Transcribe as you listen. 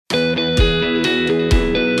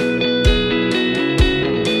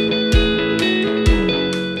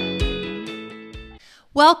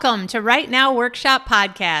Welcome to Write Now Workshop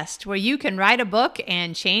Podcast, where you can write a book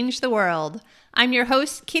and change the world. I'm your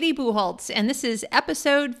host, Kitty Buchholz, and this is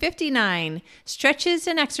episode 59, Stretches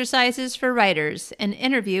and Exercises for Writers, an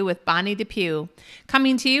interview with Bonnie Depew,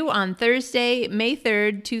 coming to you on Thursday, May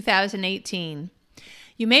 3rd, 2018.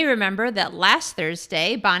 You may remember that last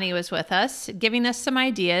Thursday, Bonnie was with us, giving us some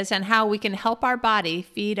ideas on how we can help our body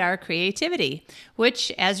feed our creativity,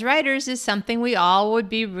 which, as writers, is something we all would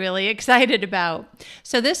be really excited about.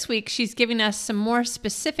 So this week, she's giving us some more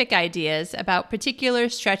specific ideas about particular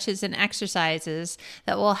stretches and exercises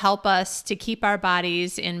that will help us to keep our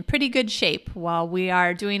bodies in pretty good shape while we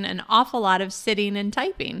are doing an awful lot of sitting and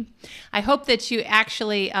typing. I hope that you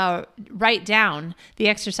actually write down the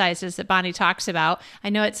exercises that Bonnie talks about.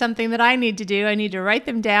 I know it's something that I need to do. I need to write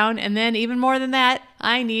them down, and then even more than that,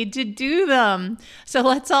 I need to do them. So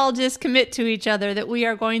let's all just commit to each other that we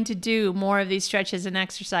are going to do more of these stretches and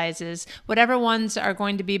exercises, whatever ones are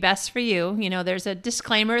going to be best for you. You know, there's a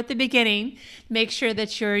disclaimer at the beginning. Make sure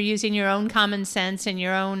that you're using your own common sense and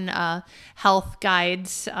your own health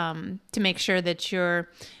guides to make sure that you're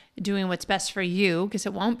doing what's best for you, because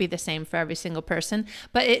it won't be the same for every single person.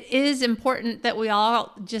 But it is important that we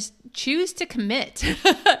all just choose to commit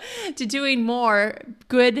to doing more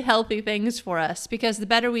good, healthy things for us, because the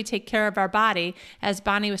better we take care of our body, as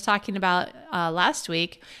Bonnie was talking about last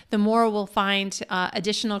week, the more we'll find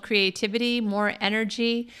additional creativity, more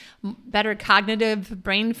energy, better cognitive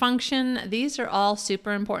brain function. These are all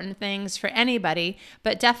super important things for anybody,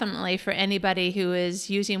 but definitely for anybody who is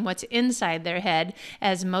using what's inside their head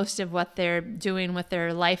as most of what they're doing with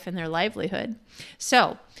their life and their livelihood.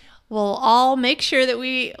 So we'll all make sure that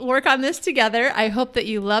we work on this together. I hope that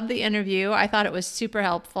you loved the interview. I thought it was super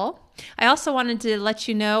helpful. I also wanted to let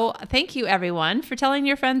you know, thank you everyone for telling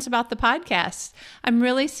your friends about the podcast. I'm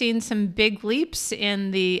really seeing some big leaps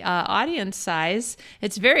in the audience size.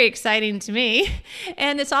 It's very exciting to me.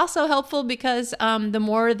 And it's also helpful because the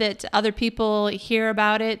more that other people hear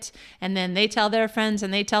about it, and then they tell their friends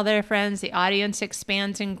and they tell their friends, the audience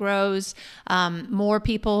expands and grows. More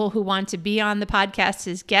people who want to be on the podcast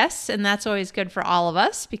as guests, and that's always good for all of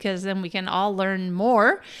us because then we can all learn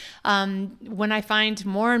more. When I find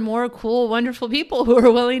more and more cool, wonderful people who are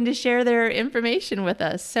willing to share their information with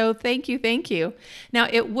us. So thank you, thank you. Now,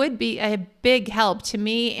 it would be a big help to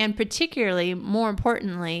me, and particularly, more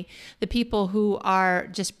importantly, the people who are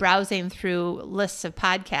just browsing through lists of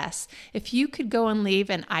podcasts. If you could go and leave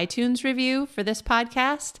an iTunes review for this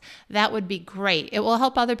podcast, that would be great. It will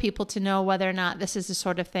help other people to know whether or not this is the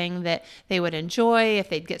sort of thing that they would enjoy, if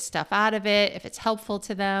they'd get stuff out of it, if it's helpful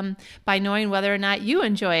to them, by knowing whether or not you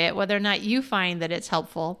enjoy it, whether or not you find that it's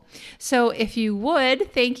helpful. So if you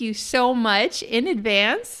would, thank you so much in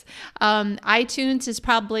advance. iTunes is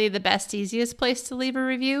probably the best, easiest place to leave a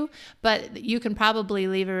review, but you can probably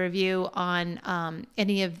leave a review on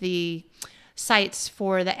any of the sites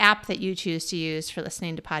for the app that you choose to use for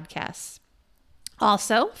listening to podcasts.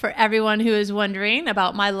 Also, for everyone who is wondering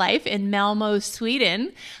about my life in Malmo,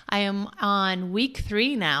 Sweden, I am on week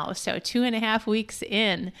 3 now, so 2.5 weeks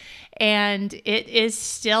in, and it is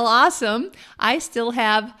still awesome. I still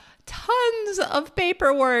have tons of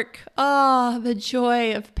paperwork. Oh, the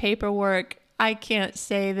joy of paperwork. I can't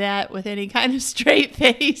say that with any kind of straight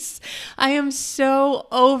face. I am so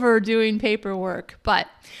over doing paperwork, but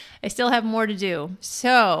I still have more to do.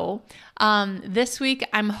 So this week,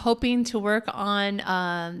 I'm hoping to work on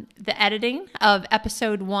the editing of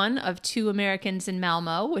episode 1 of Two Americans in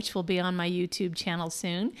Malmo, which will be on my YouTube channel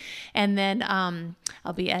soon. And then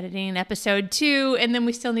I'll be editing episode 2, and then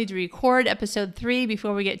we still need to record episode 3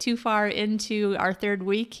 before we get too far into our 3rd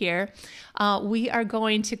week here. We are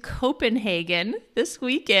going to Copenhagen this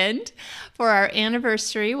weekend for our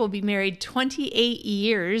anniversary. We'll be married 28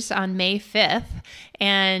 years on May 5th.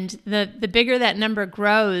 And the bigger that number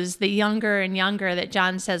grows, the younger and younger that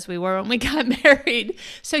John says we were when we got married.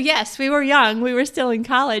 So yes, we were young. We were still in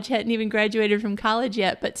college, hadn't even graduated from college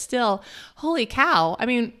yet, but still, holy cow. I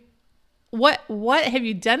mean, what have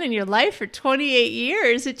you done in your life for 28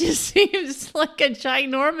 years? It just seems like a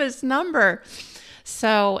ginormous number.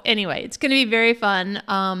 So anyway, it's going to be very fun.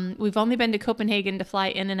 We've only been to Copenhagen to fly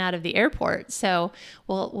in and out of the airport, so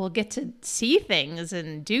we'll get to see things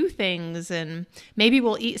and do things, and maybe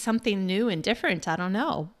we'll eat something new and different. I don't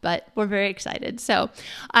know, but we're very excited. So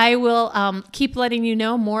I will keep letting you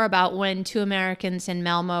know more about when Two Americans in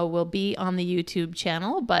Malmo will be on the YouTube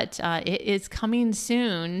channel, but it is coming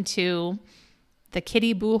soon to the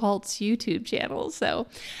Kitty Buchholz YouTube channel. So,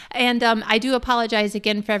 and I do apologize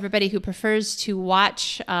again for everybody who prefers to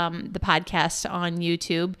watch the podcast on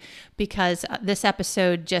YouTube, because this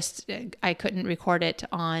episode I couldn't record it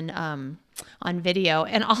on on video.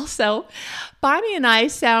 And also, Bonnie and I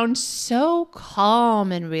sound so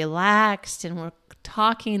calm and relaxed, and we're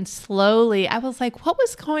talking slowly. I was like, what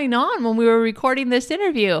was going on when we were recording this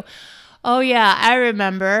interview? Oh, yeah, I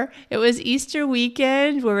remember. It was Easter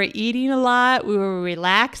weekend. We were eating a lot. We were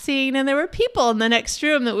relaxing. And there were people in the next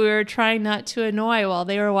room that we were trying not to annoy while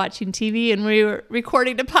they were watching TV and we were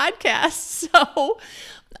recording a podcast. So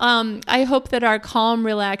I hope that our calm,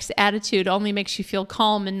 relaxed attitude only makes you feel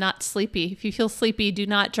calm and not sleepy. If you feel sleepy, do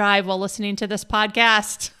not drive while listening to this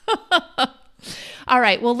podcast. All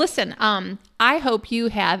right. Well, listen, I hope you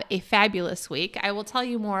have a fabulous week. I will tell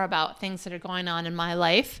you more about things that are going on in my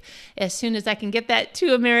life as soon as I can get that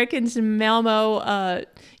Two Americans in Malmo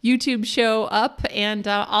YouTube show up. And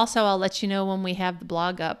also I'll let you know when we have the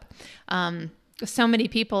blog up. So many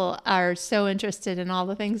people are so interested in all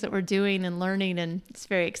the things that we're doing and learning, and it's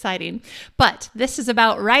very exciting. But this is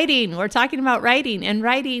about writing. We're talking about writing and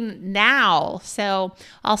writing now. So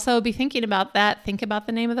also be thinking about that. Think about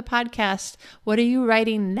the name of the podcast. What are you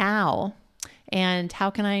writing now? And how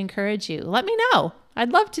can I encourage you? Let me know.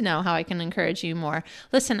 I'd love to know how I can encourage you more.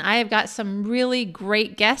 Listen, I have got some really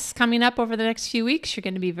great guests coming up over the next few weeks. You're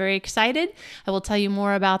going to be very excited. I will tell you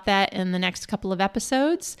more about that in the next couple of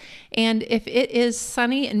episodes. And if it is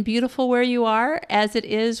sunny and beautiful where you are, as it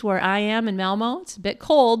is where I am in Malmo, it's a bit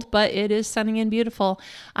cold, but it is sunny and beautiful.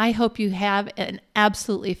 I hope you have an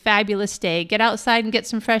absolutely fabulous day. Get outside and get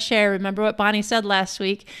some fresh air. Remember what Bonnie said last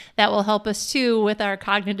week. That will help us too with our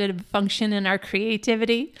cognitive function and our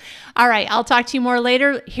creativity. All right, I'll talk to you more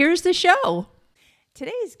later. Here's the show.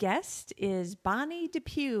 Today's guest is Bonnie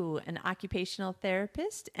Depew, an occupational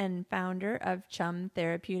therapist and founder of Chum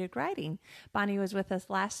Therapeutic Writing. Bonnie was with us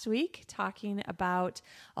last week talking about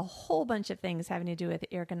a whole bunch of things having to do with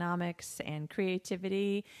ergonomics and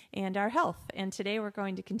creativity and our health. And today we're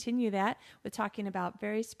going to continue that with talking about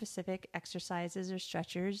very specific exercises or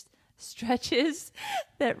stretches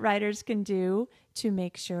that writers can do to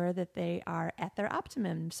make sure that they are at their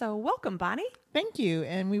optimum. So welcome, Bonnie. Thank you.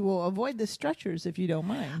 And we will avoid the stretchers if you don't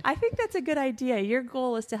mind. I think that's a good idea. Your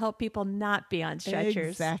goal is to help people not be on stretchers.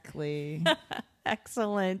 Exactly.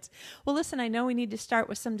 Excellent. Well, listen, I know we need to start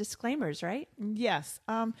with some disclaimers, right? Yes.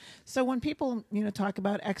 So when people, talk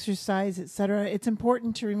about exercise, et cetera, it's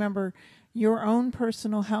important to remember your own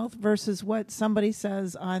personal health versus what somebody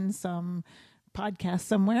says on some podcast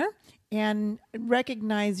somewhere, and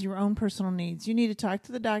recognize your own personal needs. You need to talk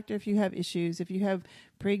to the doctor if you have issues, if you have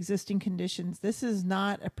pre-existing conditions. This is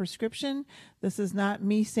not a prescription. This is not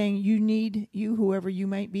me saying you, whoever you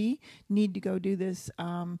might be, need to go do this.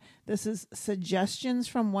 This is suggestions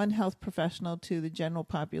from one health professional to the general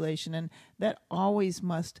population, and that always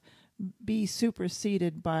must be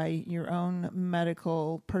superseded by your own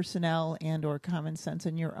medical personnel and or common sense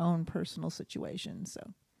in your own personal situation.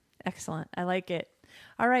 So. Excellent. I like it.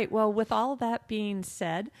 All right. Well, with all that being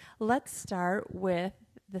said, let's start with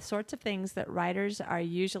the sorts of things that writers are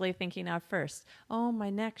usually thinking of first. Oh,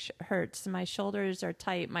 my neck hurts. My shoulders are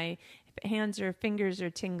tight. My hands or fingers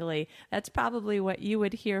are tingly. That's probably what you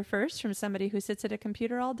would hear first from somebody who sits at a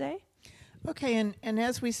computer all day. Okay. And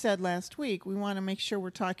as we said last week, we want to make sure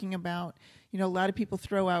we're talking about, a lot of people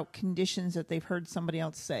throw out conditions that they've heard somebody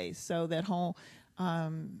else say. So that whole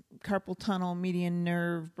carpal tunnel, median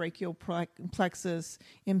nerve, brachial plexus,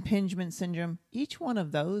 impingement syndrome. Each one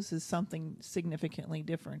of those is something significantly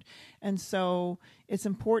different. And so it's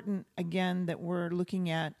important, again, that we're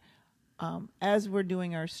looking at, as we're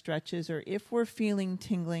doing our stretches, or if we're feeling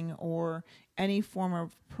tingling or any form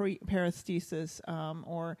of paresthesis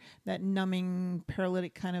or that numbing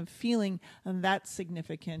paralytic kind of feeling, that's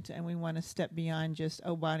significant. And we want to step beyond just,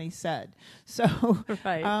 oh, Bonnie said. So,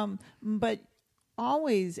 right. But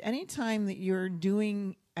always, anytime that you're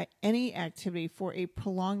doing any activity for a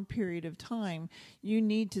prolonged period of time, you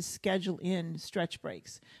need to schedule in stretch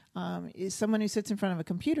breaks. Someone who sits in front of a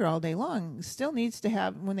computer all day long still needs to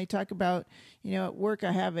have, when they talk about, at work,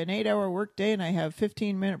 I have an 8-hour work day and I have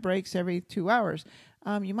 15-minute breaks every 2 hours.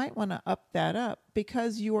 You might want to up that up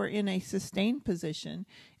because you are in a sustained position,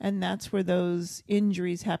 and that's where those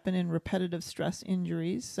injuries happen, in repetitive stress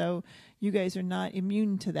injuries. So you guys are not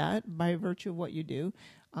immune to that by virtue of what you do.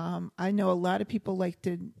 I know a lot of people like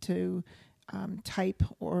to type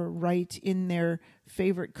or write in their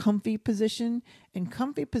favorite comfy position, and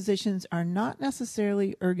comfy positions are not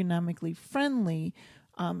necessarily ergonomically friendly,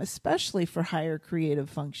 especially for higher creative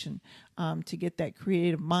function, to get that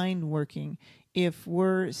creative mind working. If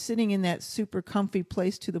we're sitting in that super comfy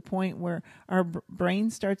place to the point where our brain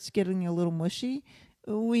starts getting a little mushy,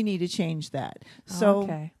 we need to change that. So,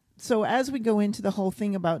 okay. So as we go into the whole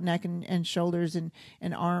thing about neck and shoulders and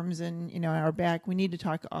arms and, our back, we need to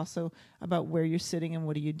talk also about where you're sitting and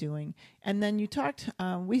what are you doing. And then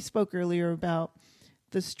we spoke earlier about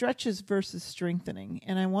the stretches versus strengthening.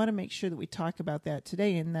 And I want to make sure that we talk about that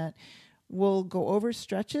today, in that we'll go over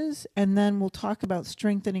stretches and then we'll talk about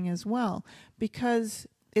strengthening as well, because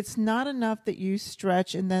it's not enough that you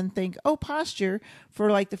stretch and then think, posture for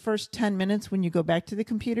like the first 10 minutes when you go back to the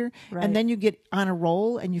computer. Right. And then you get on a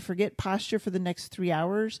roll and you forget posture for the next 3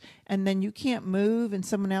 hours. And then you can't move and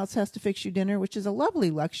someone else has to fix you dinner, which is a lovely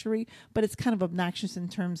luxury, but it's kind of obnoxious in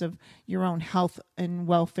terms of your own health and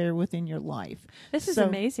welfare within your life. This is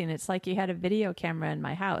amazing. It's like you had a video camera in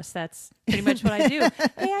my house. That's pretty much what I do. Hey,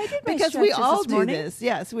 I did my because we stretches all this do morning. this.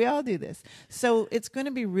 Yes, we all do this. So it's going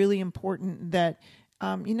to be really important that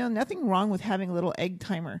nothing wrong with having a little egg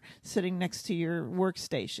timer sitting next to your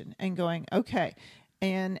workstation and going, okay,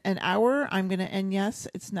 in an hour, and yes,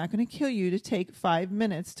 it's not going to kill you to take 5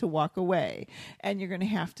 minutes to walk away. And you're going to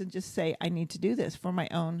have to just say, I need to do this for my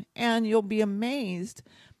own. And you'll be amazed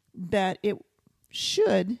that it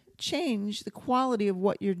should change the quality of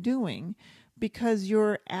what you're doing, because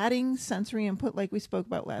you're adding sensory input like we spoke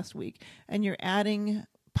about last week, and you're adding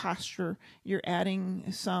posture, you're adding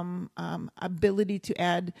some ability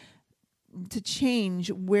to change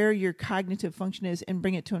where your cognitive function is and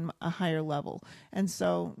bring it to a higher level. And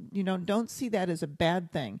so, don't see that as a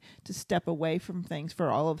bad thing to step away from things for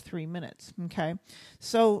all of 3 minutes. Okay.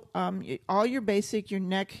 So, all your basic, your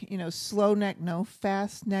neck, slow neck, no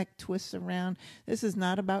fast neck twists around. This is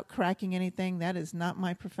not about cracking anything. That is not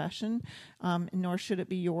my profession, nor should it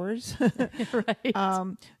be yours.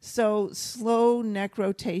 Right. So slow neck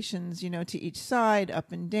rotations, to each side,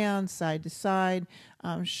 up and down, side to side,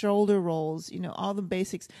 shoulder rolls, all the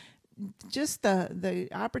basics. Just the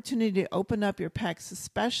opportunity to open up your pecs,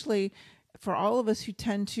 especially for all of us who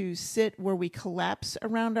tend to sit where we collapse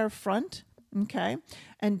around our front. Okay.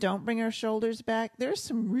 And don't bring our shoulders back. There's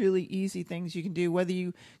some really easy things you can do, whether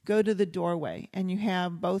you go to the doorway and you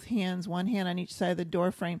have both hands, one hand on each side of the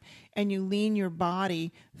door frame, and you lean your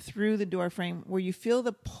body through the door frame where you feel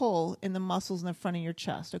the pull in the muscles in the front of your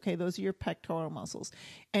chest. Okay. Those are your pectoral muscles,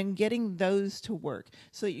 and getting those to work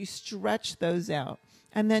so that you stretch those out.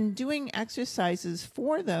 And then doing exercises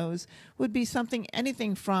for those would be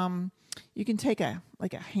anything from, you can take a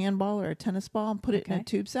handball or a tennis ball and put it in a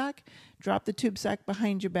tube sack, drop the tube sack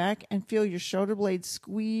behind your back, and feel your shoulder blades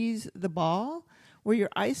squeeze the ball, where you're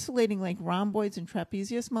isolating like rhomboids and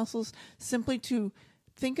trapezius muscles, simply to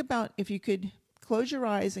think about if you could close your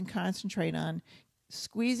eyes and concentrate on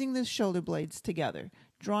squeezing the shoulder blades together,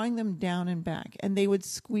 drawing them down and back, and they would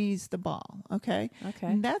squeeze the ball. Okay.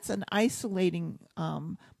 And that's an isolating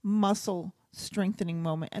muscle strengthening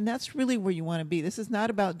moment, and that's really where you want to be. This is not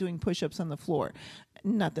about doing push-ups on the floor.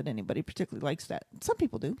 Not that anybody particularly likes that. Some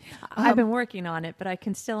people do. I've been working on it, but I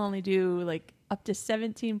can still only do like up to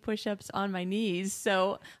 17 push-ups on my knees.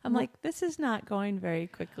 So I'm like, this is not going very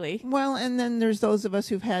quickly. Well, and then there's those of us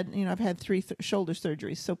who've had, I've had 3 shoulder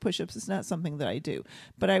surgeries, so push-ups is not something that I do.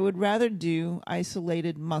 But I would rather do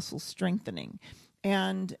isolated muscle strengthening.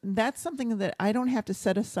 And that's something that I don't have to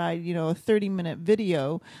set aside, a 30-minute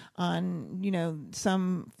video on,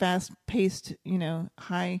 some fast-paced,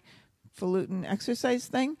 highfalutin exercise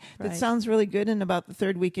thing that sounds really good. And about the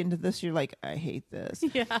 3rd week into this, you're like, I hate this.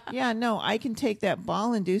 Yeah, no, I can take that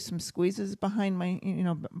ball and do some squeezes behind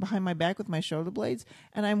my back with my shoulder blades.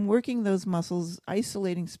 And I'm working those muscles,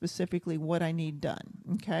 isolating specifically what I need done.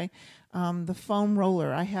 Okay. The foam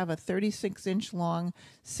roller, I have a 36-inch long,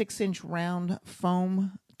 6-inch round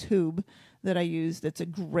foam tube that I use that's a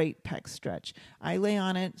great pec stretch. I lay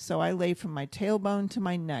on it, so I lay from my tailbone to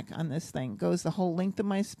my neck on this thing. Goes the whole length of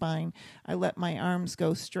my spine. I let my arms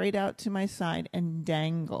go straight out to my side and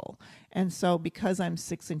dangle. And so because I'm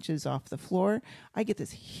 6 inches off the floor, I get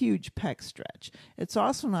this huge pec stretch. It's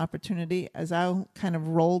also an opportunity as I'll kind of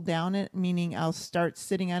roll down it, meaning I'll start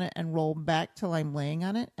sitting on it and roll back till I'm laying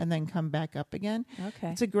on it and then come back up again. Okay.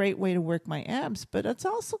 It's a great way to work my abs, but it's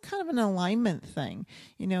also kind of an alignment thing,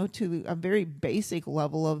 to a very basic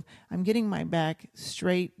level of I'm getting my back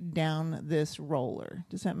straight down this roller.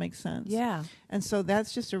 Does that make sense? Yeah. And so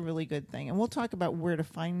that's just a really good thing. And we'll talk about where to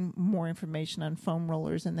find more information on foam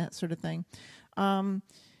rollers and that sort of thing.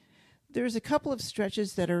 There's a couple of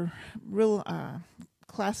stretches that are real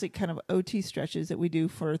classic kind of OT stretches that we do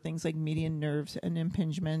for things like median nerves and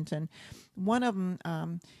impingement. And one of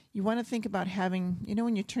them, you want to think about having,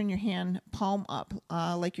 when you turn your hand palm up,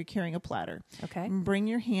 like you're carrying a platter. Okay. Bring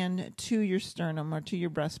your hand to your sternum or to your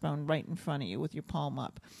breastbone right in front of you with your palm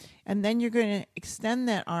up. And then you're going to extend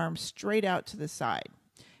that arm straight out to the side.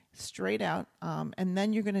 straight out, and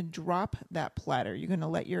then you're going to drop that platter. You're going to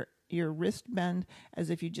let your wrist bend as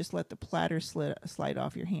if you just let the platter slide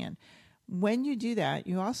off your hand. When you do that,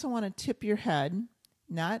 you also want to tip your head,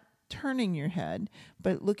 not turning your head,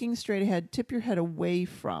 but looking straight ahead. Tip your head away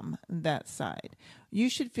from that side. You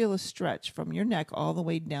should feel a stretch from your neck all the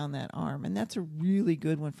way down that arm, and that's a really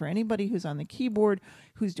good one for anybody who's on the keyboard,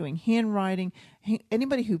 who's doing handwriting,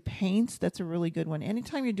 anybody who paints. That's a really good one.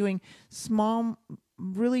 Anytime you're doing small,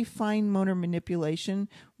 really fine motor manipulation,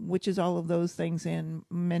 which is all of those things and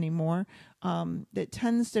many more, that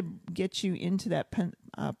tends to get you into that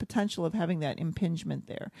potential of having that impingement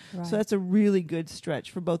there. Right. So that's a really good stretch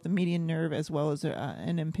for both the median nerve as well as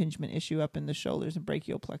an impingement issue up in the shoulders and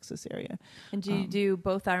brachial plexus area. And do you do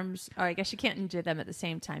both arms? Or I guess you can't do them at the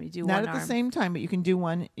same time. You do not one at arm. the same time, but you can do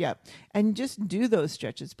one. Yeah, and just do those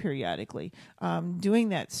stretches periodically. Doing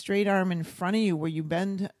that straight arm in front of you, where you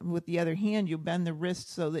bend with the other hand, you bend the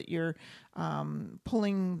wrist so that you're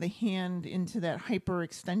pulling the hand into that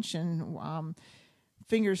hyperextension.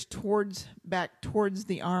 Fingers back towards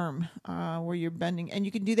the arm, where you're bending, and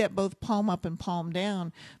you can do that both palm up and palm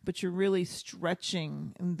down, but you're really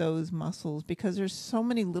stretching those muscles because there's so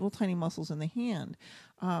many little tiny muscles in the hand.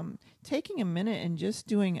 Taking a minute and just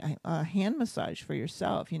doing a hand massage for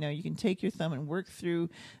yourself. You can take your thumb and work through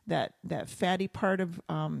that fatty part of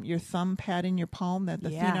your thumb pad in your palm, the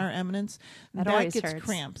thenar eminence. That always gets hurts.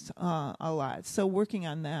 cramps a lot. So working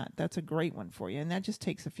on that's a great one for you, and that just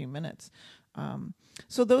takes a few minutes.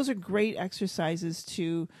 So those are great exercises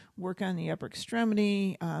to work on the upper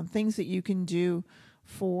extremity, things that you can do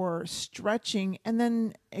for stretching. And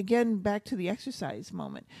then again, back to the exercise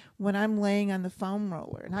moment. When I'm laying on the foam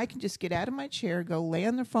roller, and I can just get out of my chair, go lay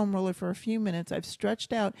on the foam roller for a few minutes, I've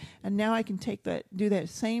stretched out, and now I can do that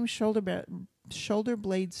same shoulder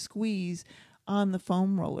blade squeeze on the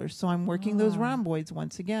foam roller. So I'm working those rhomboids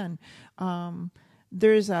once again.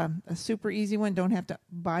 There's a super easy one. Don't have to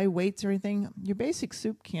buy weights or anything. Your basic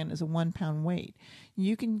soup can is a 1 pound weight.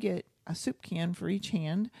 You can get a soup can for each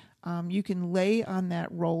hand. You can lay on that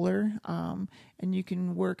roller, and you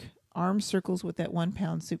can work arm circles with that 1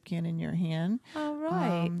 pound soup can in your hand. All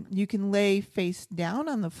right. You can lay face down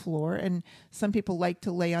on the floor, and some people like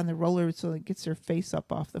to lay on the roller so it gets their face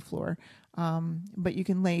up off the floor. But you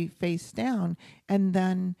can lay face down, and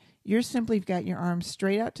then you're simply got your arms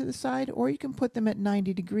straight out to the side, or you can put them at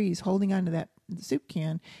 90 degrees, holding onto that soup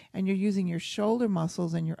can, and you're using your shoulder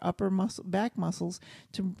muscles and your back muscles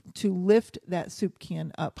to lift that soup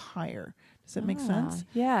can up higher. Does that make sense?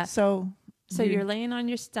 Yeah. So you're laying on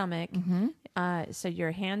your stomach. Mm-hmm. So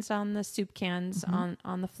your hands on the soup cans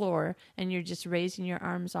on the floor, and you're just raising your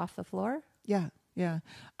arms off the floor? Yeah.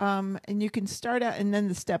 And you can start out, and then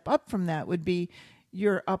the step up from that would be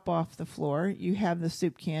you're up off the floor, you have the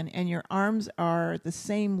soup can, and your arms are the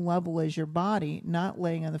same level as your body, not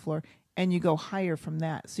laying on the floor, and you go higher from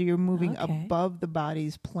that. So you're moving above the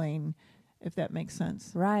body's plane, if that makes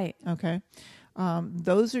sense. Right. Okay.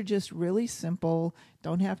 Those are just really simple.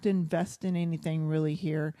 Don't have to invest in anything really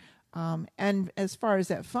here. And as far as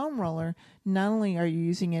that foam roller, not only are you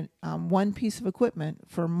using it one piece of equipment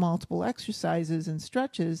for multiple exercises and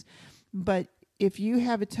stretches, but if you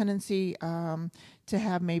have a tendency to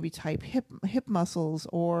have maybe tight hip muscles,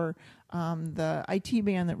 or the IT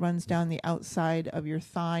band that runs down the outside of your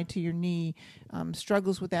thigh to your knee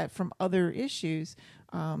struggles with that from other issues,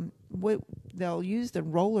 they'll use the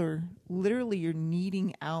roller. Literally, you're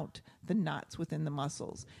kneading out the knots within the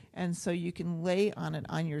muscles, and so you can lay on it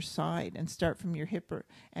on your side and start from your hip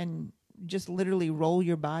and just literally roll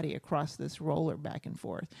your body across this roller back and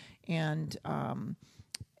forth. And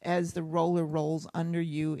as the roller rolls under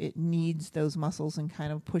you, it kneads those muscles and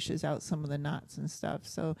kind of pushes out some of the knots and stuff.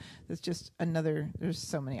 So there's just there's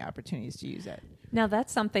so many opportunities to use that. Now,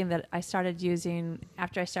 that's something that I started using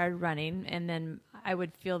after I started running, and then I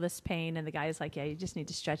would feel this pain, and the guy's like, yeah, you just need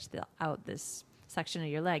to stretch out this section of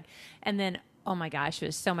your leg. And then, oh my gosh, it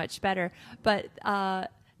was so much better. But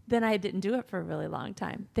then I didn't do it for a really long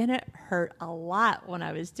time. Then it hurt a lot when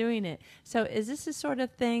I was doing it. So is this a sort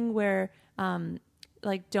of thing where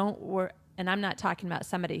don't worry, and I'm not talking about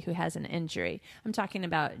somebody who has an injury. I'm talking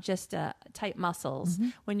about just tight muscles. Mm-hmm.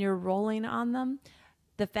 When you're rolling on them,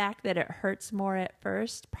 the fact that it hurts more at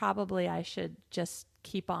first, probably I should just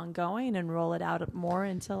keep on going and roll it out more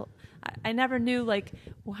until I never knew like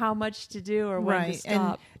how much to do or when to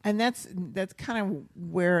stop. And that's kind of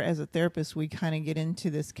where, as a therapist, we kind of get into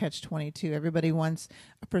this catch-22. Everybody wants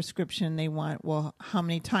a prescription. They want, well, how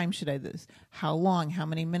many times should I do this? How long? How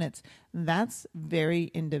many minutes? That's very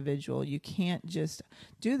individual. You can't just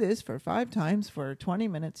do this for 5 times for 20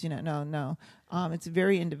 minutes. No. It's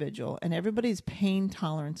very individual, and everybody's pain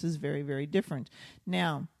tolerance is very, very different.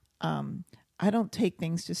 Now, I don't take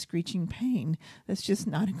things to screeching pain. That's just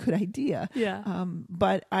not a good idea. Yeah.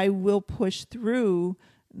 But I will push through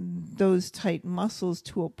those tight muscles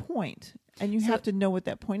to a point. And you have to know what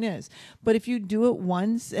that point is. But if you do it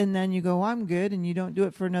once and then you go, I'm good, and you don't do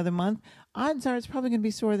it for another month, odds are it's probably going to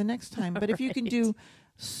be sore the next time. But if you can do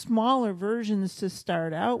smaller versions to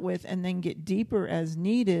start out with and then get deeper as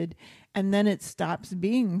needed, and then it stops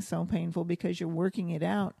being so painful because you're working it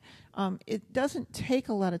out, it doesn't take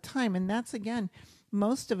a lot of time. And that's, again,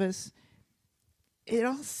 most of us, it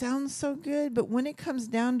all sounds so good, but when it comes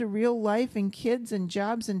down to real life and kids and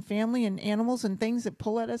jobs and family and animals and things that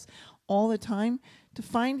pull at us all the time, to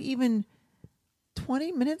find even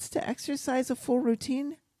 20 minutes to exercise a full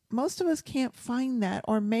routine, most of us can't find that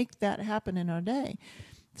or make that happen in our day.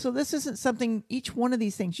 So this isn't something, each one of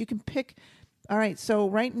these things, you can pick. All right, so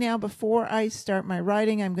right now, before I start my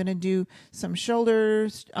writing, I'm going to do some shoulder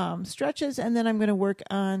stretches, and then I'm going to work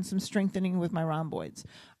on some strengthening with my rhomboids.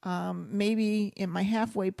 Maybe in my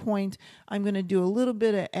halfway point, I'm going to do a little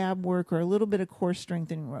bit of ab work or a little bit of core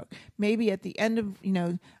strengthening work. Maybe at the end of,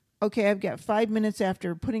 okay, I've got 5 minutes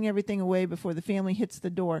after putting everything away before the family hits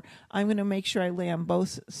the door. I'm going to make sure I lay on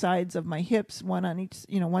both sides of my hips, once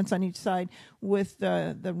on each side with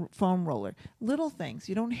the foam roller. Little things.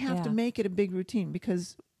 You don't have to make it a big routine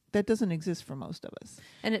because that doesn't exist for most of us.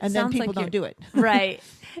 And then people don't do it. Right.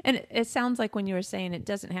 And it sounds like when you were saying it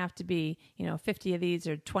doesn't have to be, 50 of these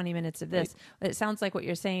or 20 minutes of this. Right. It sounds like what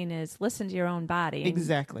you're saying is listen to your own body.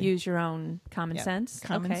 Exactly. Use your own common sense.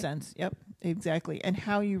 Common sense. Yep. Exactly. And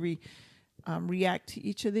how you react to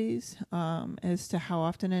each of these as to how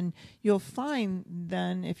often. And you'll find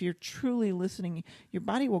then if you're truly listening, your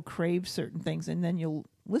body will crave certain things, and then you'll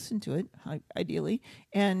listen to it, ideally,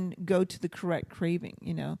 and go to the correct craving.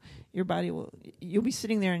 Your body you'll be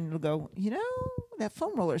sitting there and it'll go, that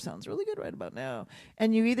foam roller sounds really good right about now.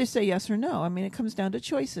 And you either say yes or no. I mean, it comes down to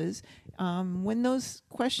choices. When those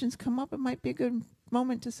questions come up, it might be a good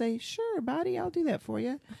moment to say, sure, body, I'll do that for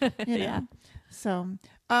you. Yeah. So,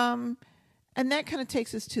 and that kind of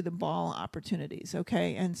takes us to the ball opportunities,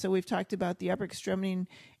 okay? And so we've talked about the upper extremity,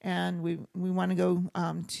 and we want to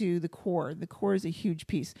go to the core. The core is a huge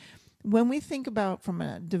piece. When we think about from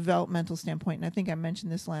a developmental standpoint, and I think I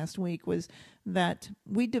mentioned this last week, was that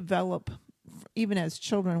we develop, even as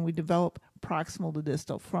children, we develop proximal to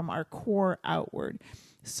distal from our core outward.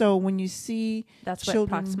 So when you see that's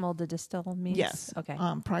children, what proximal to distal means? Yes. Okay.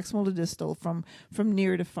 Proximal to distal from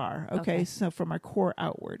near to far. Okay. So from our core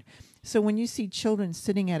outward. So when you see children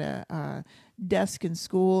sitting at a desk in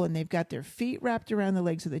school and they've got their feet wrapped around the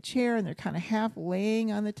legs of the chair and they're kind of half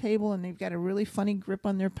laying on the table and they've got a really funny grip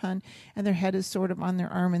on their pen and their head is sort of on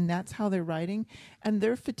their arm, and that's how they're writing, and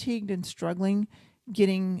they're fatigued and struggling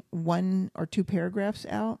getting 1 or 2 paragraphs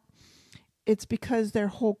out, it's because their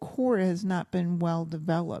whole core has not been well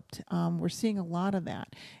developed. We're seeing a lot of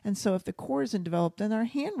that. And so if the core isn't developed, then our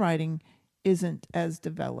handwriting isn't as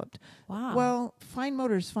developed. Wow. Well, fine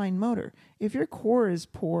motor is fine motor. If your core is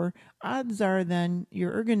poor, odds are then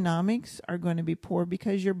your ergonomics are going to be poor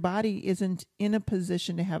because your body isn't in a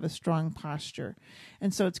position to have a strong posture.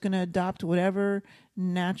 And so it's going to adopt whatever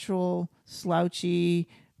natural, slouchy,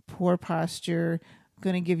 poor posture,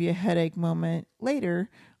 going to give you a headache moment later,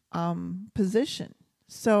 position.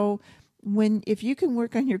 So if you can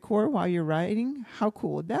work on your core while you're writing, how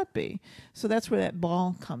cool would that be? So that's where that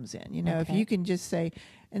ball comes in. If you can just say,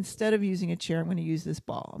 instead of using a chair, I'm going to use this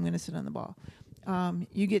ball. I'm going to sit on the ball.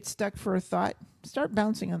 You get stuck for a thought, start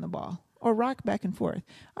bouncing on the ball or rock back and forth.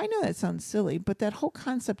 I know that sounds silly, but that whole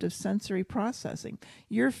concept of sensory processing,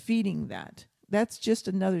 you're feeding that. That's just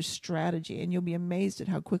another strategy, and you'll be amazed at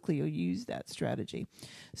how quickly you'll use that strategy.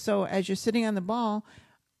 So as you're sitting on the ball,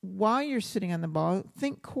 while you're sitting on the ball,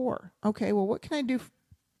 think core. Okay, well, what can I do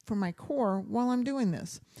for my core while I'm doing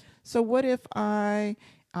this? So what if I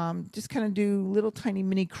just kind of do little tiny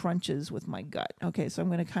mini crunches with my gut? Okay, so I'm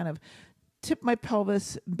going to kind of tip my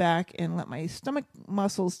pelvis back and let my stomach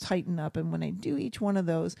muscles tighten up. And when I do each one of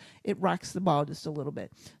those, it rocks the ball just a little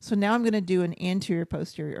bit. So now I'm going to do an anterior,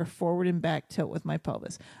 posterior, or forward and back tilt with my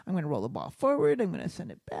pelvis. I'm going to roll the ball forward. I'm going to send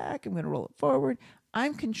it back. I'm going to roll it forward.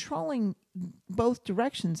 I'm controlling both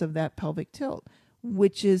directions of that pelvic tilt,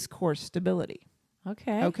 which is core stability.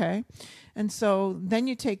 Okay. Okay. And so then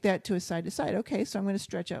you take that to a side to side. Okay, so I'm going to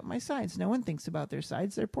stretch out my sides. No one thinks about their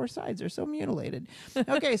sides. Their poor sides. They're so mutilated.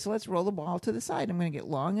 Okay, so let's roll the ball to the side. I'm going to get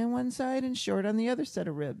long on one side and short on the other set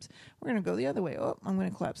of ribs. We're going to go the other way. Oh, I'm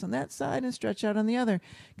going to collapse on that side and stretch out on the other.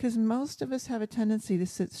 Because most of us have a tendency to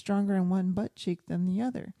sit stronger on one butt cheek than the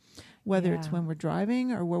other. Whether it's when we're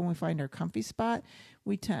driving or when we find our comfy spot,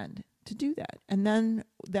 we tend to do that. And then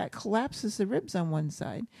that collapses the ribs on one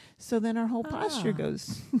side. So then our whole posture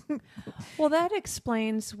goes. Well, that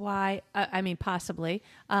explains why, possibly,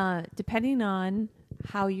 depending on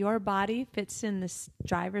how your body fits in the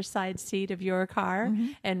driver's side seat of your car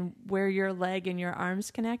and where your leg and your arms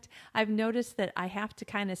connect, I've noticed that I have to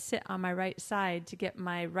kind of sit on my right side to get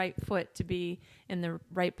my right foot to be in the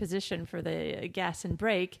right position for the gas and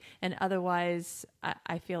brake. And otherwise,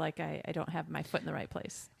 I feel like I don't have my foot in the right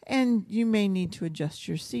place. And you may need to adjust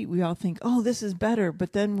your seat. We all think, oh, this is better.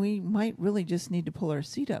 But then we might really just need to pull our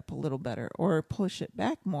seat up a little better or push it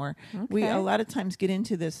back more. Okay. We a lot of times get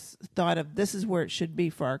into this thought of this is where it should be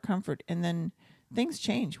for our comfort. And then things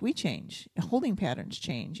change. We change. Holding patterns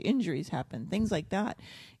change. Injuries happen. Things like that.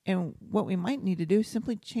 And what we might need to do is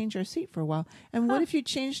simply change our seat for a while. And what if you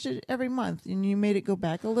changed it every month and you made it go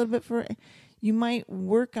back a little bit for... You might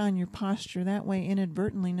work on your posture that way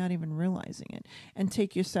inadvertently, not even realizing it, and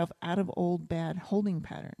take yourself out of old bad holding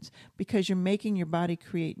patterns because you're making your body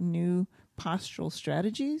create new postural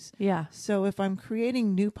strategies. Yeah. So if I'm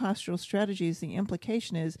creating new postural strategies, the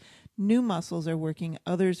implication is new muscles are working,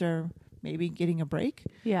 others are maybe getting a break.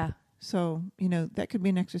 Yeah. So, that could be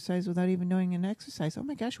an exercise without even knowing an exercise. Oh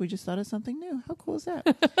my gosh, we just thought of something new. How cool is that?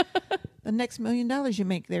 The next $1 million you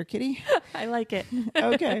make there, kitty. I like it.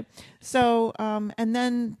 Okay. So, and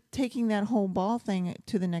then taking that whole ball thing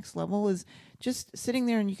to the next level is just sitting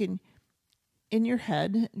there and you can, in your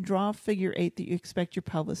head, draw a figure 8 that you expect your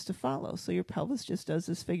pelvis to follow. So your pelvis just does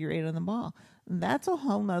this figure 8 on the ball. And that's a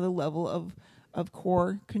whole nother level of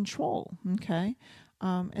core control. Okay.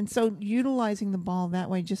 And so utilizing the ball that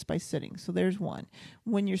way just by sitting. So there's one.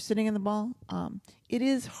 When you're sitting on the ball, it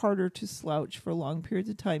is harder to slouch for long periods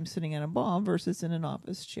of time sitting on a ball versus in an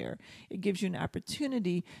office chair. It gives you an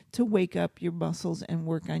opportunity to wake up your muscles and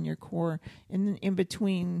work on your core. And in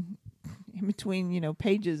between,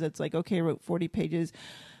 pages, it's like, okay, I wrote 40 pages.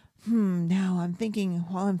 Now while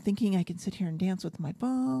I'm thinking I can sit here and dance with my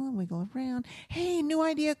ball and wiggle around. Hey, new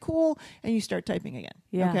idea, cool. And you start typing again.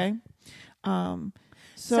 Yeah. Okay.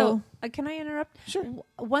 So can I interrupt? Sure.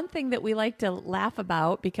 One thing that we like to laugh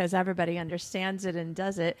about, because everybody understands it and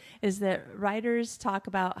does it, is that writers talk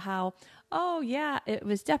about how, oh, yeah, it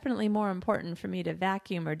was definitely more important for me to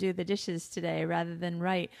vacuum or do the dishes today rather than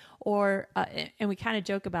write. Or, and we kind of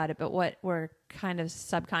joke about it, but what we're kind of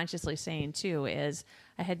subconsciously saying too is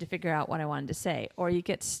I had to figure out what I wanted to say. Or you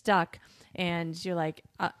get stuck and you're like,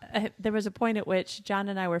 there was a point at which John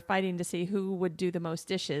and I were fighting to see who would do the most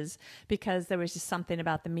dishes because there was just something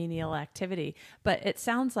about the menial activity. But it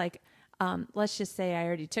sounds like, let's just say I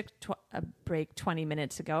already took a break 20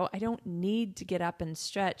 minutes ago. I don't need to get up and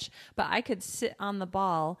stretch, but I could sit on the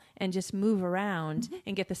ball and just move around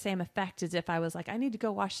and get the same effect as if I was like, I need to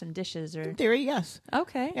go wash some dishes. Or in theory, yes.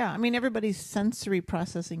 Okay. Yeah, I mean, everybody's sensory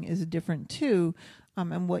processing is different too,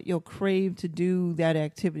 and what you'll crave to do that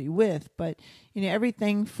activity with. But,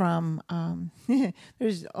 everything from,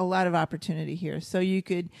 there's a lot of opportunity here. So you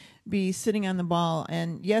could be sitting on the ball,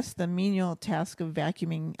 and yes, the menial task of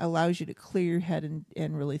vacuuming allows you to clear your head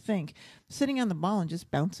and really think. Sitting on the ball and just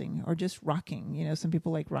bouncing or just rocking, some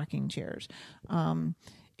people like rocking chairs.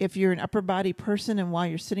 If you're an upper body person and while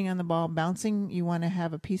you're sitting on the ball bouncing, you want to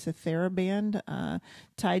have a piece of TheraBand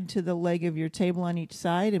tied to the leg of your table on each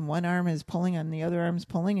side, and one arm is pulling and the other arm is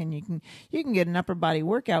pulling, and you can get an upper body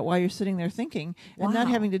workout while you're sitting there thinking and not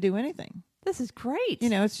having to do anything. This is great.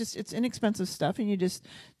 It's inexpensive stuff, and you just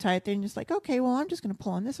tie it there and just like, okay, well, I'm just going to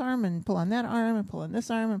pull on this arm and pull on that arm and pull on this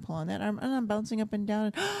arm and pull on that arm, and I'm bouncing up and down.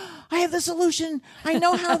 And I have the solution. I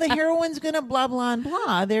know how the heroine's going to blah, blah, and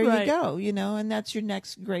blah. There you go, and that's your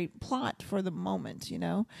next great plot for the moment,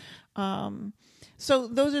 So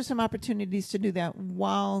those are some opportunities to do that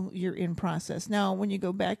while you're in process. Now, when you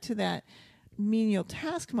go back to that menial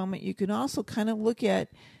task moment, you can also kind of look at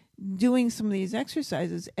doing some of these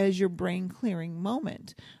exercises as your brain clearing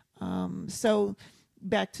moment. So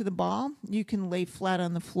back to the ball, you can lay flat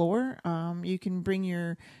on the floor. You can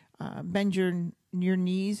bring bend your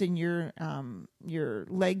knees and your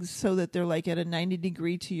legs so that they're like at a 90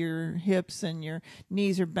 degree to your hips, and your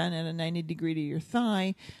knees are bent at a 90 degree to your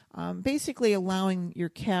thigh. Basically allowing your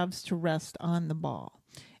calves to rest on the ball.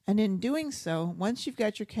 And in doing so, once you've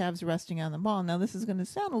got your calves resting on the ball, now this is going to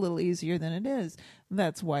sound a little easier than it is.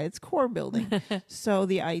 That's why it's core building. So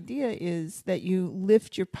the idea is that you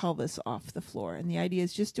lift your pelvis off the floor. And the idea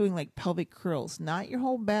is just doing like pelvic curls, not your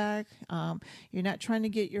whole back. You're not trying to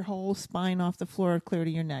get your whole spine off the floor clear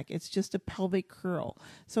to your neck. It's just a pelvic curl.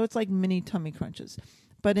 So it's like mini tummy crunches.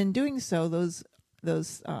 But in doing so, those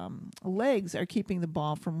legs are keeping the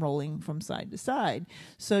ball from rolling from side to side.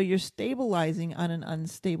 So you're stabilizing on an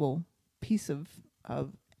unstable piece of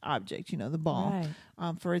object, the ball,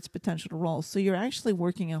 right, for its potential to roll. So you're actually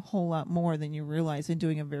working a whole lot more than you realize and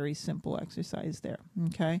doing a very simple exercise there.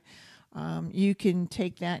 Okay. You can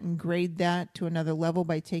take that and grade that to another level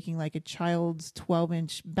by taking like a child's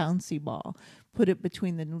 12-inch bouncy ball, put it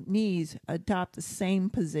between the knees, adopt the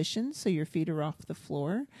same position so your feet are off the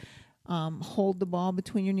floor. Hold the ball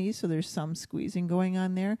between your knees so there's some squeezing going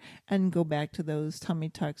on there, and go back to those tummy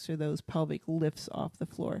tucks or those pelvic lifts off the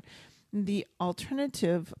floor. The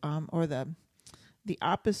alternative or the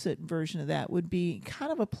opposite version of that would be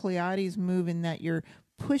kind of a Pilates move in that you're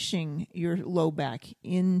pushing your low back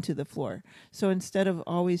into the floor. So instead of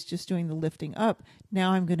always just doing the lifting up,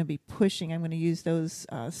 now I'm going to be pushing. I'm going to use those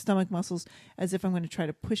stomach muscles as if I'm going to try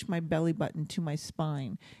to push my belly button to my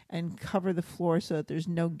spine and cover the floor so that there's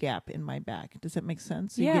no gap in my back. Does that make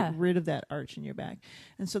sense? So you get rid of that arch in your back.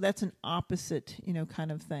 And so that's an opposite,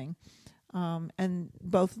 kind of thing. And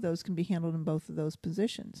both of those can be handled in both of those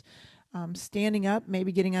positions. Standing up,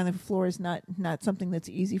 maybe getting on the floor is not something that's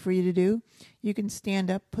easy for you to do. You can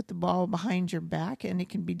stand up, put the ball behind your back, and it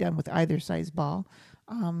can be done with either size ball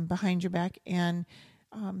behind your back. And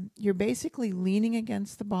you're basically leaning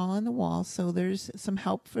against the ball on the wall, so there's some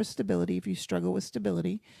help for stability if you struggle with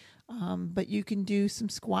stability. But you can do some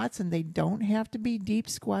squats, and they don't have to be deep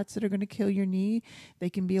squats that are going to kill your knee. They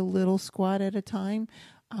can be a little squat at a time,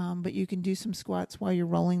 but you can do some squats while you're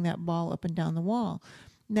rolling that ball up and down the wall.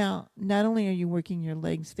 Now, not only are you working your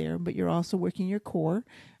legs there, but you're also working your core.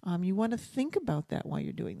 You want to think about that while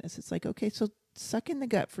you're doing this. It's like, okay, so suck in the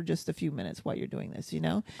gut for just a few minutes while you're doing this,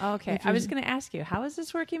 Okay. I was going to ask you, how is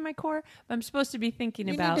this working my core? I'm supposed to be thinking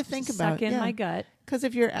about suck in my gut. Because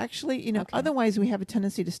if you're actually, otherwise we have a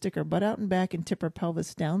tendency to stick our butt out and back and tip our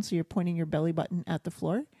pelvis down. So you're pointing your belly button at the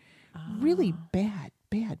floor. Really bad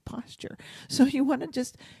posture. So you want to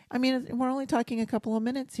just, we're only talking a couple of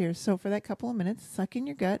minutes here. So for that couple of minutes, suck in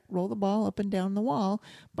your gut, roll the ball up and down the wall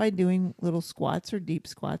by doing little squats or deep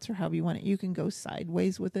squats or however you want it. You can go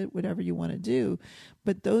sideways with it, whatever you want to do.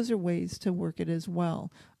 But those are ways to work it as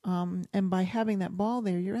well. And by having that ball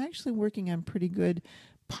there, you're actually working on pretty good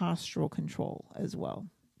postural control as well.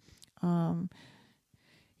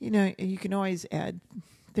 You can always add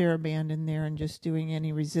TheraBand in there and just doing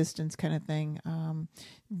any resistance kind of thing.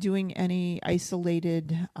 Doing any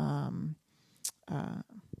isolated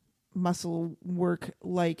muscle work,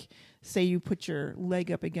 like say you put your leg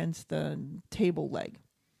up against the table leg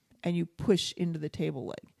and you push into the table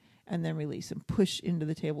leg and then release and push into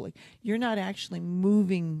the table leg. You're not actually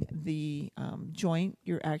moving the joint.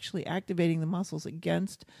 You're actually activating the muscles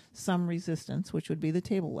against some resistance, which would be the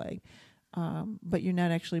table leg. But you're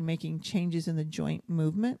not actually making changes in the joint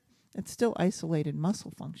movement. It's still isolated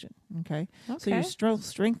muscle function, okay? So you're still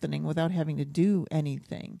strengthening without having to do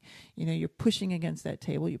anything. You're pushing against that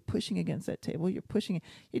table, you're pushing against that table, you're pushing.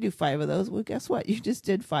 You do 5 of those. Well, guess what? You just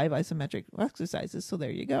did 5 isometric exercises, so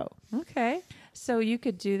there you go. Okay. So you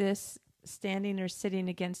could do this standing or sitting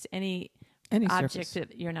against any object surface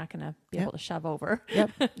that you're not going to be able to shove over.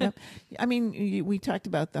 Yep. We talked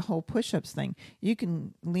about the whole push-ups thing. You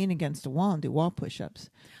can lean against a wall and do wall push-ups.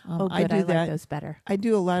 Good. I like those better. I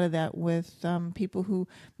do a lot of that with people who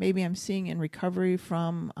maybe I'm seeing in recovery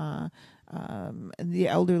from the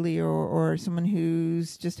elderly or someone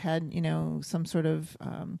who's just had, some sort of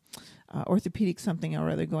orthopedic something or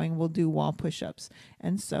other going, we'll do wall push-ups.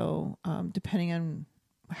 And so depending on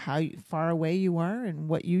how far away you are and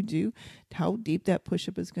what you do, how deep that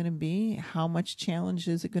push-up is going to be, how much challenge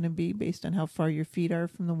is it going to be based on how far your feet are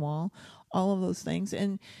from the wall, all of those things.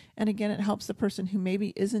 And again, it helps the person who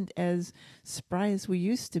maybe isn't as spry as we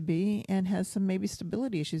used to be and has some maybe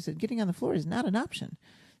stability issues, that getting on the floor is not an option.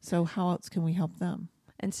 So how else can we help them?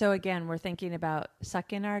 And so again, we're thinking about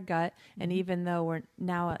sucking our gut, and even though we're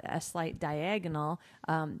now a slight diagonal,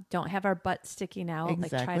 don't have our butt sticking out.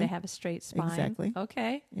 Exactly. Like try to have a straight spine. Exactly.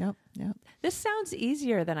 Okay. Yep. This sounds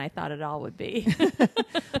easier than I thought it all would be.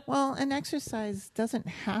 Well, an exercise doesn't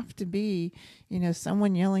have to be,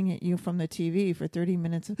 someone yelling at you from the TV for 30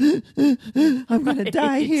 minutes. I'm going to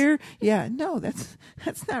die here. Yeah, no, that's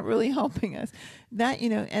not really helping us. That,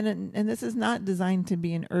 and this is not designed to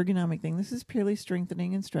be an ergonomic thing. This is purely strengthening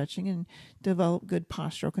stretching and develop good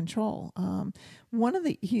postural control. One of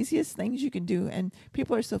the easiest things you can do, and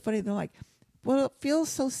people are so funny, they're like, well, it feels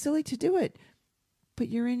so silly to do it. But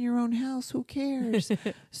you're in your own house. Who cares?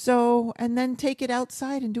 So, and then take it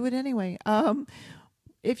outside and do it anyway.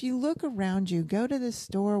 If you look around you, go to the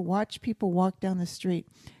store, watch people walk down the street,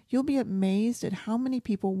 you'll be amazed at how many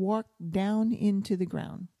people walk down into the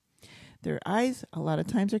ground. Their eyes, a lot of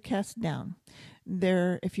times, are cast down.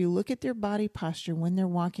 If you look at their body posture when they're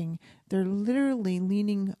walking, they're literally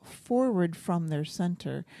leaning forward from their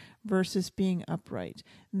center versus being upright.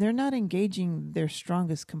 They're not engaging their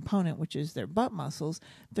strongest component, which is their butt muscles.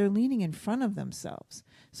 They're leaning in front of themselves.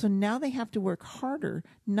 So now they have to work harder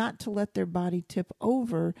not to let their body tip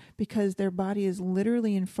over because their body is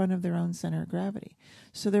literally in front of their own center of gravity.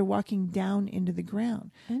 So they're walking down into the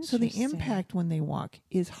ground. So the impact when they walk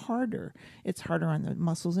is harder. It's harder on the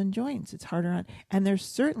muscles and joints. It's harder on, and they're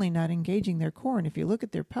certainly not engaging their core. And if you look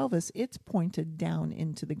at their pelvis, it's pointed down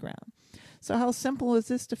into the ground. So how simple is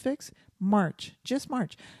this to fix? March. Just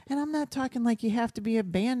march. And I'm not talking like you have to be a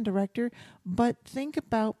band director, but think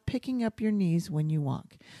about picking up your knees when you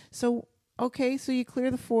walk. So, okay, so you clear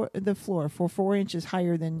the floor for 4 inches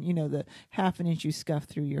higher than, the half an inch you scuff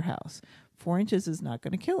through your house. 4 inches is not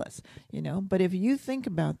going to kill us, But if you think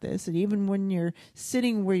about this, and even when you're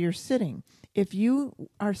sitting where you're sitting, if you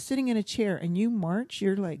are sitting in a chair and you march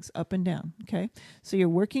your legs up and down, okay? So you're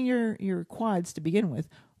working your quads to begin with.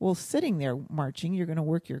 Well, sitting there marching, you're going to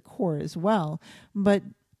work your core as well. But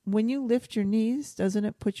when you lift your knees, doesn't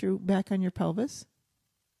it put you back on your pelvis?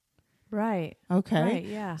 Right. Okay. Right,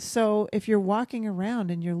 yeah. So if you're walking around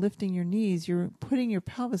and you're lifting your knees, you're putting your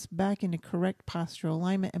pelvis back into correct postural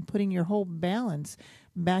alignment and putting your whole balance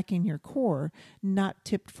back in your core, not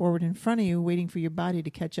tipped forward in front of you, waiting for your body to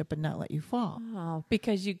catch up and not let you fall. Oh,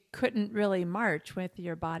 because you couldn't really march with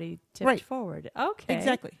your body tipped forward. Okay.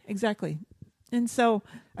 Exactly. And so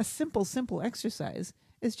a simple exercise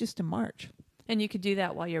is just to march. And you could do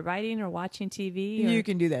that while you're writing or watching TV? You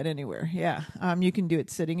can do that anywhere, yeah. You can do it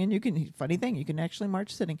sitting, and funny thing, you can actually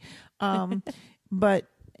march sitting. But,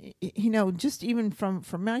 just even from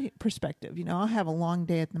my perspective, I'll have a long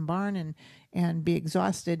day at the barn and be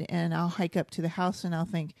exhausted, and I'll hike up to the house and I'll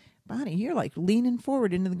think, Bonnie, you're like leaning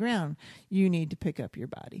forward into the ground. You need to pick up your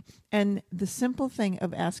body. And the simple thing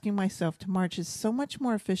of asking myself to march is so much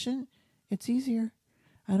more efficient. It's easier.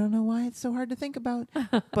 I don't know why it's so hard to think about,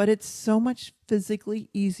 but it's so much physically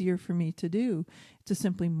easier for me to do to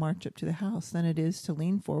simply march up to the house than it is to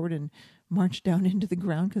lean forward and march down into the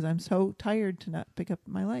ground because I'm so tired to not pick up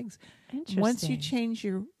my legs. Once you change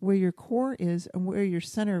where your core is and where your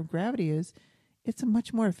center of gravity is, it's a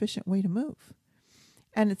much more efficient way to move.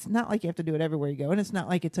 And it's not like you have to do it everywhere you go. And it's not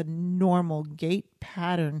like it's a normal gait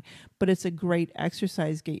pattern, but it's a great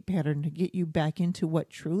exercise gait pattern to get you back into what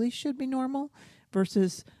truly should be normal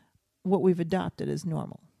versus what we've adopted as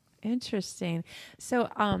normal. Interesting. So,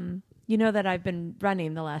 you know that I've been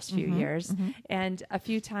running the last few years, and a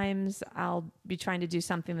few times I'll be trying to do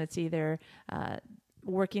something that's either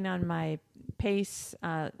working on my pace,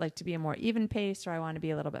 like to be a more even pace, or I want to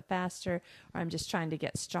be a little bit faster, or I'm just trying to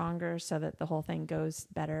get stronger so that the whole thing goes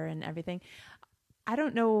better and everything. I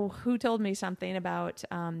don't know who told me something about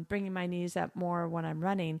bringing my knees up more when I'm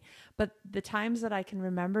running, but the times that I can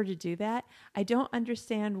remember to do that, I don't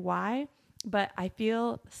understand why, but I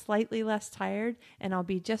feel slightly less tired and I'll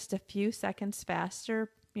be just a few seconds faster,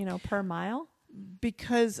 per mile.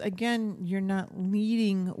 Because again, you're not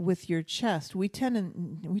leading with your chest. We tend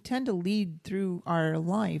to lead through our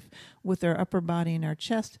life with our upper body and our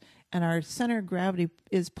chest, and our center of gravity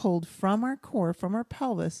is pulled from our core, from our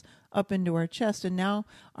pelvis, up into our chest, and now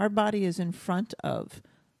our body is in front of.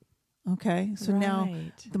 Okay, so now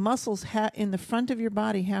the muscles in the front of your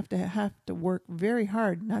body have to work very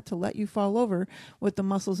hard not to let you fall over, with the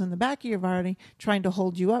muscles in the back of your body trying to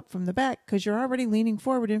hold you up from the back because you're already leaning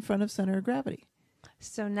forward in front of center of gravity.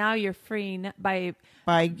 So now you're freeing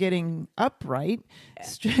by getting upright,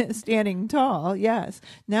 standing tall. Yes,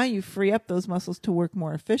 now you free up those muscles to work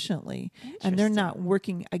more efficiently, and they're not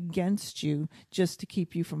working against you just to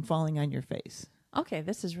keep you from falling on your face. Okay,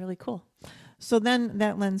 this is really cool. So then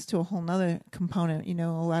that lends to a whole nother component. A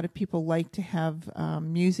lot of people like to have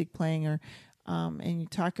music playing, or and you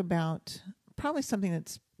talk about probably something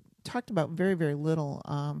that's talked about very, very little,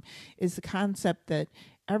 is the concept that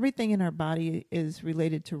everything in our body is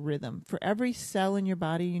related to rhythm. For every cell in your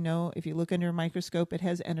body, if you look under a microscope, it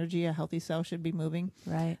has energy. A healthy cell should be moving.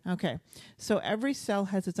 Right. Okay. So every cell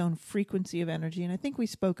has its own frequency of energy. And I think we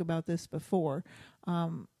spoke about this before.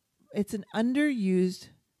 It's an underused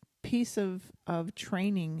piece of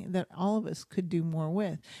training that all of us could do more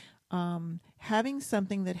with. having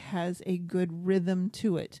something that has a good rhythm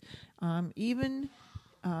to it. Even,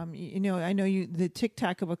 I know the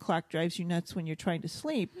tick-tock of a clock drives you nuts when you're trying to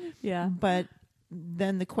sleep. Yeah. But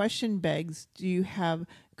then the question begs, do you have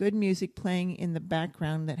good music playing in the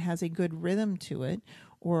background that has a good rhythm to it,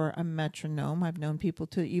 or a metronome? I've known people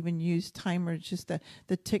to even use timers, just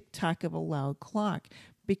the tick-tock of a loud clock,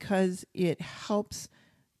 because it helps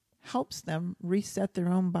them reset their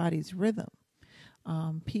own body's rhythm.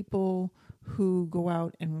 People who go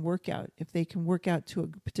out and work out, if they can work out to a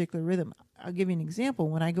particular rhythm. I'll give you an example.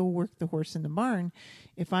 When I go work the horse in the barn,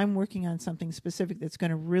 if I'm working on something specific that's going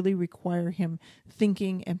to really require him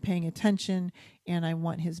thinking and paying attention, and I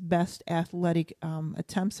want his best athletic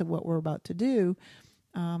attempts at what we're about to do,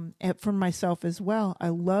 for myself as well, I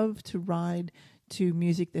love to ride to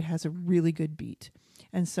music that has a really good beat.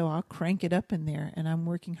 And so I'll crank it up in there, and I'm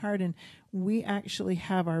working hard. And we actually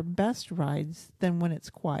have our best rides than when it's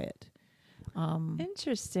quiet.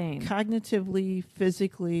 Interesting. Cognitively,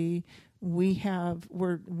 physically,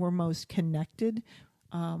 we're most connected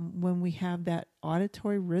when we have that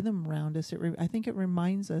auditory rhythm around us. I think it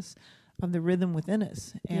reminds us of the rhythm within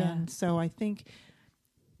us. And so I think,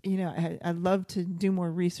 I'd love to do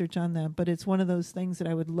more research on that, but it's one of those things that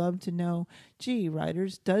I would love to know,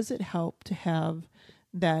 riders, does it help to have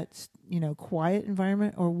that, quiet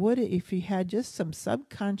environment, or would it, if you had just some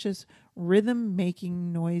subconscious rhythm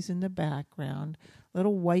making noise in the background,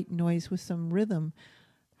 little white noise with some rhythm,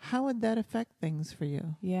 how would that affect things for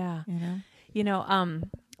you? Yeah.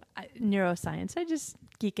 Neuroscience, I just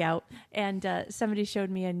geek out, and somebody showed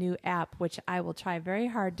me a new app, which I will try very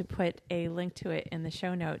hard to put a link to it in the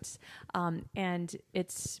show notes, and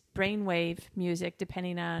it's brainwave music,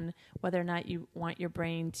 depending on whether or not you want your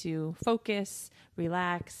brain to focus,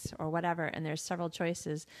 relax, or whatever, and there's several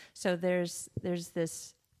choices. So there's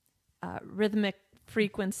this rhythmic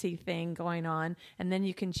frequency thing going on, and then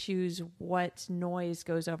you can choose what noise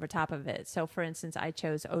goes over top of it. So for instance, I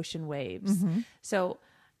chose ocean waves. Mm-hmm. So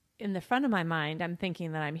in the front of my mind, I'm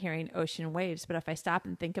thinking that I'm hearing ocean waves, but if I stop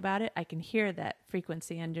and think about it, I can hear that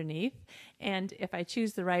frequency underneath. And if I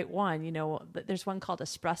choose the right one, there's one called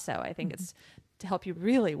espresso. I think it's to help you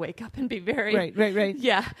really wake up and be very... Right.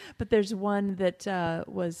 Yeah. But there's one that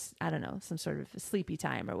was, I don't know, some sort of sleepy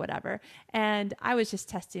time or whatever. And I was just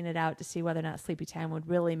testing it out to see whether or not sleepy time would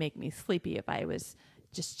really make me sleepy if I was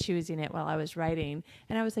just choosing it while I was writing.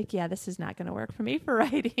 And I was like, yeah, this is not going to work for me for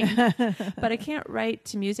writing. But I can't write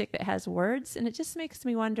to music that has words. And it just makes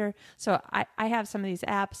me wonder. So I have some of these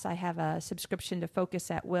apps. I have a subscription to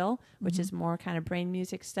Focus at Will, which is more kind of brain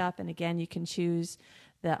music stuff. And again, you can choose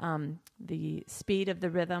the speed of the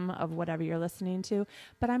rhythm of whatever you're listening to.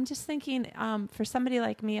 But I'm just thinking, for somebody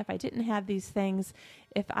like me, if I didn't have these things,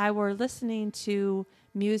 if I were listening to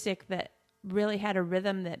music that really had a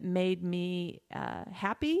rhythm that made me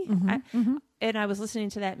happy, and I was listening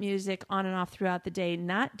to that music on and off throughout the day,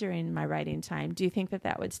 not during my writing time, do you think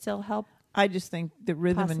that would still help? I just think the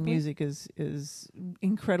rhythm Possibly. in music is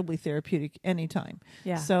incredibly therapeutic anytime.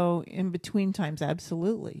 Yeah. So in between times,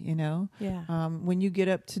 absolutely, Yeah. when you get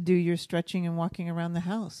up to do your stretching and walking around the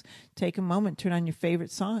house, take a moment, turn on your favorite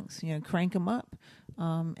songs, crank them up,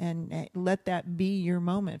 and let that be your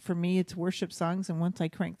moment. For me, it's worship songs. And once I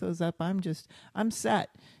crank those up, I'm set.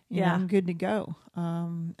 I'm good to go.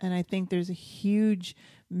 And I think there's a huge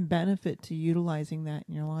benefit to utilizing that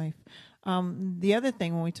in your life. The other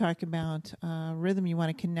thing, when we talk about rhythm, you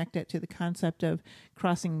want to connect it to the concept of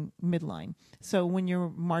crossing midline. So when you're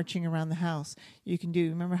marching around the house, you can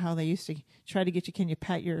remember how they used to try to get you, can you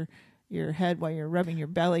pat your head while you're rubbing your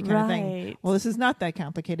belly kind of thing. Well, this is not that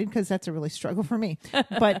complicated, because that's a really struggle for me.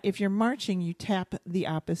 But if you're marching, you tap the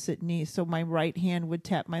opposite knee. So my right hand would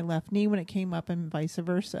tap my left knee when it came up, and vice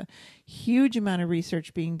versa. Huge amount of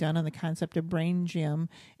research being done on the concept of brain gym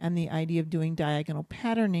and the idea of doing diagonal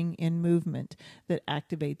patterning in movement that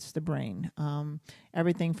activates the brain.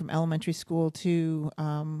 Everything from elementary school to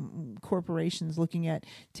corporations looking at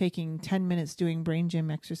taking 10 minutes doing brain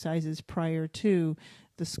gym exercises prior to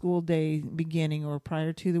the school day beginning, or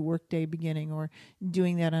prior to the work day beginning, or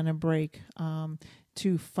doing that on a break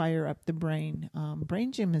to fire up the brain.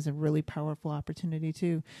 Brain gym is a really powerful opportunity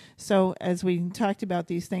too. So as we talked about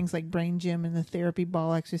these things like brain gym and the therapy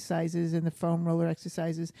ball exercises and the foam roller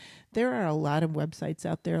exercises, there are a lot of websites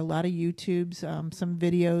out there, a lot of YouTubes, some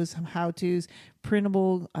videos, some how-tos,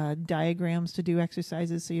 printable diagrams to do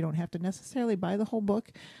exercises, so you don't have to necessarily buy the whole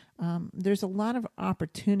book. There's a lot of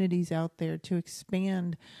opportunities out there to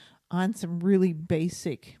expand on some really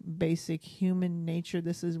basic human nature.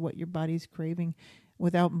 This is what your body's craving,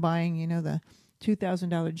 without buying, the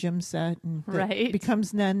 $2,000 gym set, and that Right.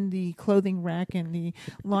 becomes then the clothing rack and the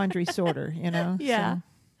laundry sorter, Yeah.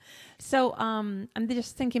 So I'm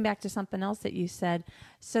just thinking back to something else that you said.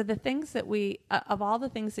 So the things that of all the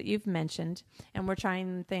things that you've mentioned, and we're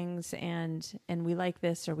trying things and we like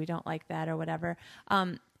this or we don't like that or whatever,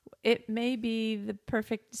 it may be the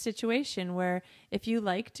perfect situation where if you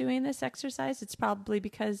like doing this exercise, it's probably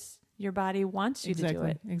because your body wants you to do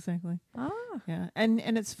it. Exactly. Oh. Yeah.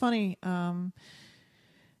 And it's funny,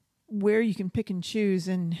 where you can pick and choose,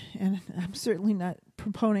 and I'm certainly not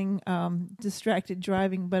proponing distracted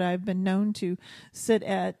driving, but I've been known to sit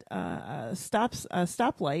at a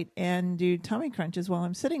stoplight and do tummy crunches while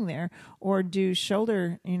I'm sitting there, or do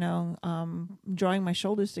shoulder, drawing my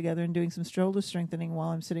shoulders together and doing some shoulder strengthening while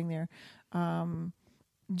I'm sitting there.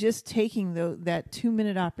 Just taking that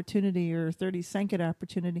 2-minute opportunity or 30-second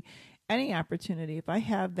opportunity, any opportunity. If I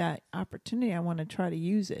have that opportunity, I want to try to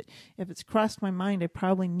use it. If it's crossed my mind, I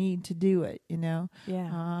probably need to do it,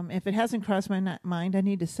 Yeah. If it hasn't crossed my mind, I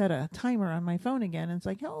need to set a timer on my phone again. And it's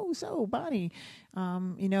like, so body,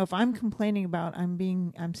 if I'm complaining about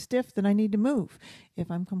I'm stiff, then I need to move. If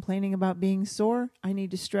I'm complaining about being sore, I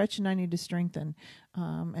need to stretch and I need to strengthen.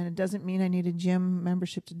 And it doesn't mean I need a gym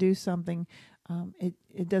membership to do something.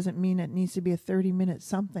 It doesn't mean it needs to be a 30-minute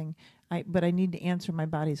something, but I need to answer my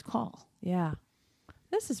body's call. Yeah.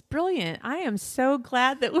 This is brilliant. I am so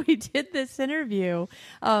glad that we did this interview.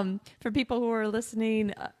 For people who are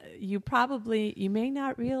listening, you may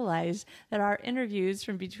not realize that our interviews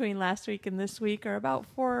from between last week and this week are about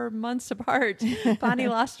 4 months apart. Bonnie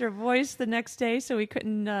lost her voice the next day, so we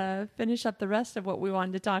couldn't finish up the rest of what we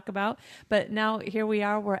wanted to talk about. But now here we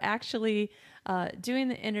are. We're actually doing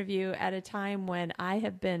the interview at a time when I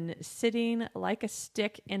have been sitting like a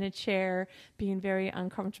stick in a chair, being very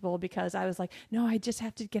uncomfortable because I was like, no, I just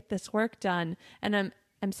have to get this work done. And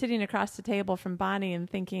I'm sitting across the table from Bonnie and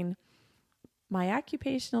thinking, my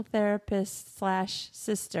occupational therapist /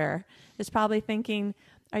 sister is probably thinking,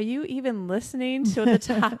 are you even listening to the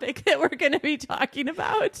topic that we're going to be talking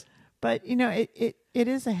about? But, it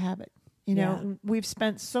is a habit. Yeah. We've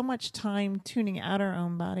spent so much time tuning out our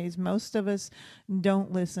own bodies. Most of us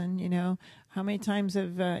don't listen. How many times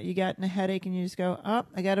have you gotten a headache and you just go,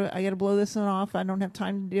 I gotta blow this one off. I don't have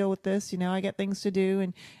time to deal with this. I got things to do,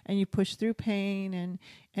 and you push through pain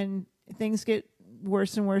and things get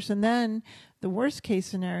worse and worse. And then the worst case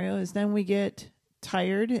scenario is then we get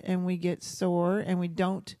tired and we get sore and we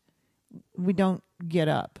don't get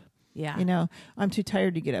up. Yeah. I'm too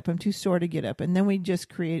tired to get up. I'm too sore to get up. And then we just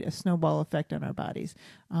create a snowball effect on our bodies.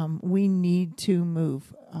 We need to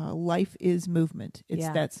move. Life is movement. It's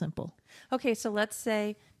that simple. Okay, so let's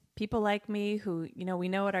say people like me who, we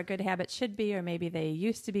know what our good habits should be, or maybe they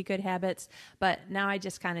used to be good habits, but now I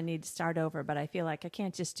just kind of need to start over. But I feel like I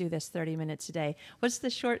can't just do this 30 minutes a day. What's the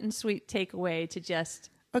short and sweet takeaway to just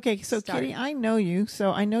Okay, so start? Kitty, I know you.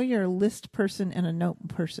 So I know you're a list person and a note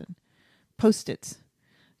person. Post-its.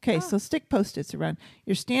 Okay, so stick Post-its around.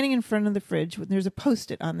 You're standing in front of the fridge. There's a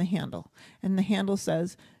Post-it on the handle. And the handle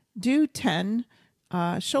says, do 10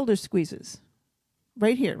 shoulder squeezes.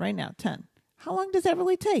 Right here, right now, 10. How long does that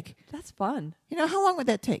really take? That's fun. How long would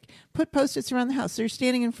that take? Put Post-its around the house. So you're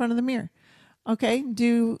standing in front of the mirror. Okay,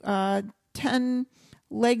 do 10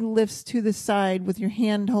 leg lifts to the side with your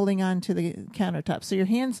hand holding on to the countertop. So your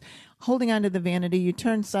hand's holding onto the vanity. You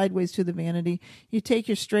turn sideways to the vanity. You take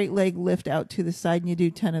your straight leg lift out to the side and you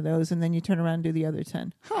do 10 of those, and then you turn around and do the other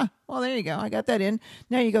 10. Well, there you go. I got that in.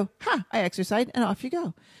 Now you go, I exercised, and off you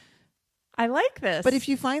go. I like this. But if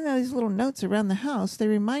you find those little notes around the house, they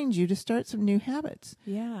remind you to start some new habits.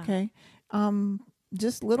 Yeah. Okay.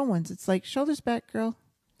 Just little ones. It's like shoulders back, girl.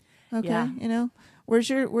 Okay. Yeah. Where's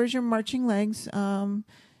your marching legs?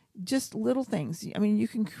 Just little things. I mean, you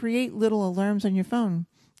can create little alarms on your phone.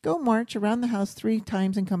 Go march around the house 3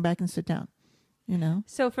 times and come back and sit down.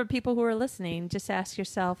 So for people who are listening, just ask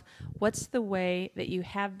yourself, what's the way that you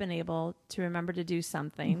have been able to remember to do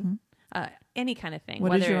something? Any kind of thing.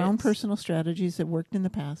 What is your own personal strategies that worked in the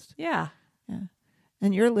past? Yeah.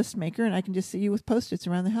 And you're a list maker, and I can just see you with Post-its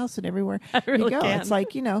around the house and everywhere really you go. can. It's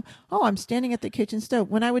like, I'm standing at the kitchen stove.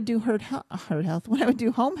 When I would do when I would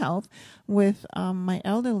do home health with my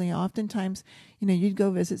elderly, oftentimes, you'd go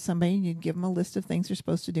visit somebody and you'd give them a list of things they're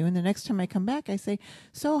supposed to do. And the next time I come back, I say,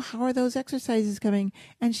 so how are those exercises coming?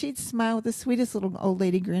 And she'd smile with the sweetest little old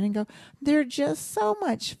lady grin and go, they're just so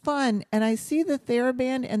much fun. And I see the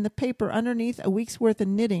TheraBand and the paper underneath a week's worth of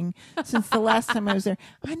knitting since the last time I was there.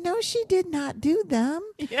 I know she did not do them.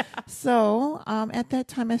 Yeah. So at that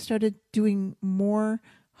time, I started doing more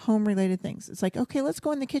home-related things. It's like, okay, let's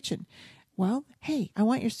go in the kitchen. Well, hey, I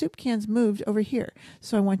want your soup cans moved over here.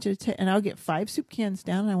 So I want you to and I'll get 5 soup cans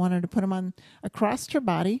down, and I want her to put them on across her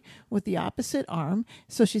body with the opposite arm.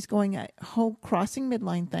 So she's going a whole crossing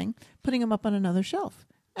midline thing, putting them up on another shelf,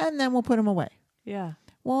 and then we'll put them away. Yeah.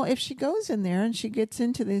 Well, if she goes in there and she gets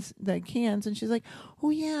into the cans and she's like, oh,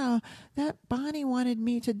 yeah, that Bonnie wanted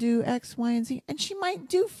me to do X, Y, and Z. And she might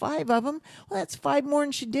do 5 of them. Well, that's 5 more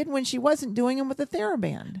than she did when she wasn't doing them with the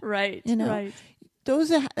TheraBand. Right, right.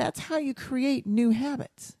 That's how you create new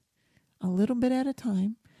habits, a little bit at a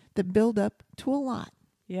time that build up to a lot.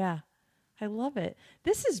 Yeah. I love it.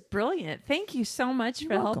 This is brilliant. Thank you so much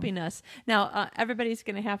for helping us. Now, everybody's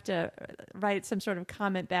going to have to write some sort of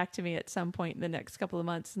comment back to me at some point in the next couple of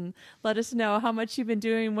months and let us know how much you've been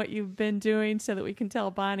doing, what you've been doing, so that we can tell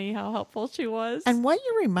Bonnie how helpful she was. And what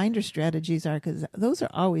your reminder strategies are, because those are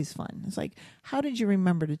always fun. It's like, how did you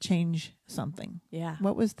remember to change something? Yeah.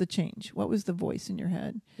 What was the change? What was the voice in your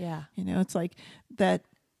head? Yeah. It's like that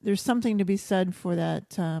there's something to be said for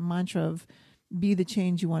that mantra of be the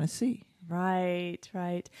change you want to see. Right.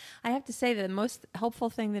 I have to say that the most helpful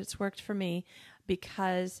thing that it's worked for me,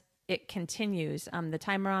 because it continues. The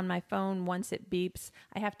timer on my phone, once it beeps,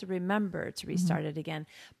 I have to remember to restart it again.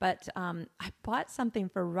 But I bought something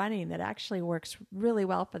for running that actually works really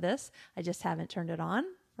well for this. I just haven't turned it on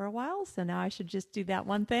for a while, so now I should just do that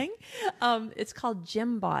one thing. It's called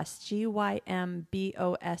Gymboss, Gymboss,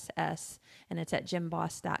 and it's at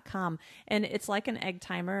gymboss.com. And it's like an egg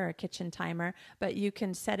timer or a kitchen timer, but you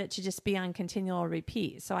can set it to just be on continual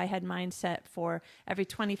repeat. So I had mine set for every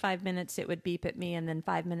 25 minutes it would beep at me, and then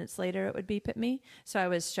 5 minutes later it would beep at me. So I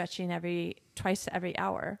was stretching twice every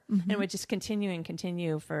hour, and it would just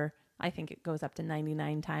continue for, I think it goes up to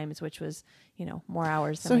 99 times, which was, more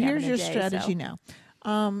hours than we have in a day. So here's your strategy now.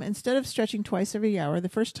 Instead of stretching twice every hour, the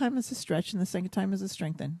first time is a stretch and the second time is a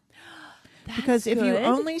strengthen. Because if you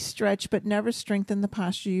only stretch but never strengthen the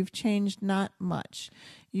posture, you've changed not much.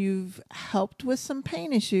 You've helped with some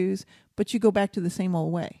pain issues, but you go back to the same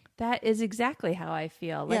old way. That is exactly how I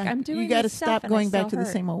feel. Like I'm doing. You got to stop going back to the the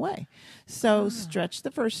same old way. So stretch the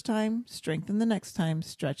first time, strengthen the next time,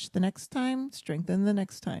 stretch the next time, strengthen the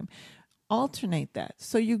next time. Alternate that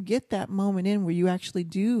so you get that moment in where you actually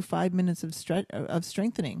do 5 minutes of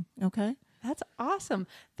strengthening. Okay. That's awesome.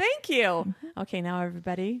 Thank you. Okay, now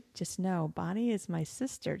everybody, just know Bonnie is my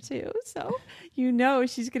sister too. So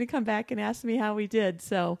she's going to come back and ask me how we did.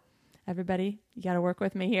 So everybody, you got to work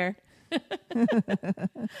with me here.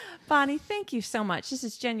 Bonnie, thank you so much. This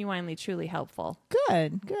is genuinely, truly helpful.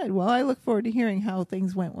 Good. Well, I look forward to hearing how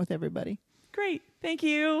things went with everybody. Great. Thank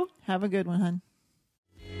you. Have a good one, hon.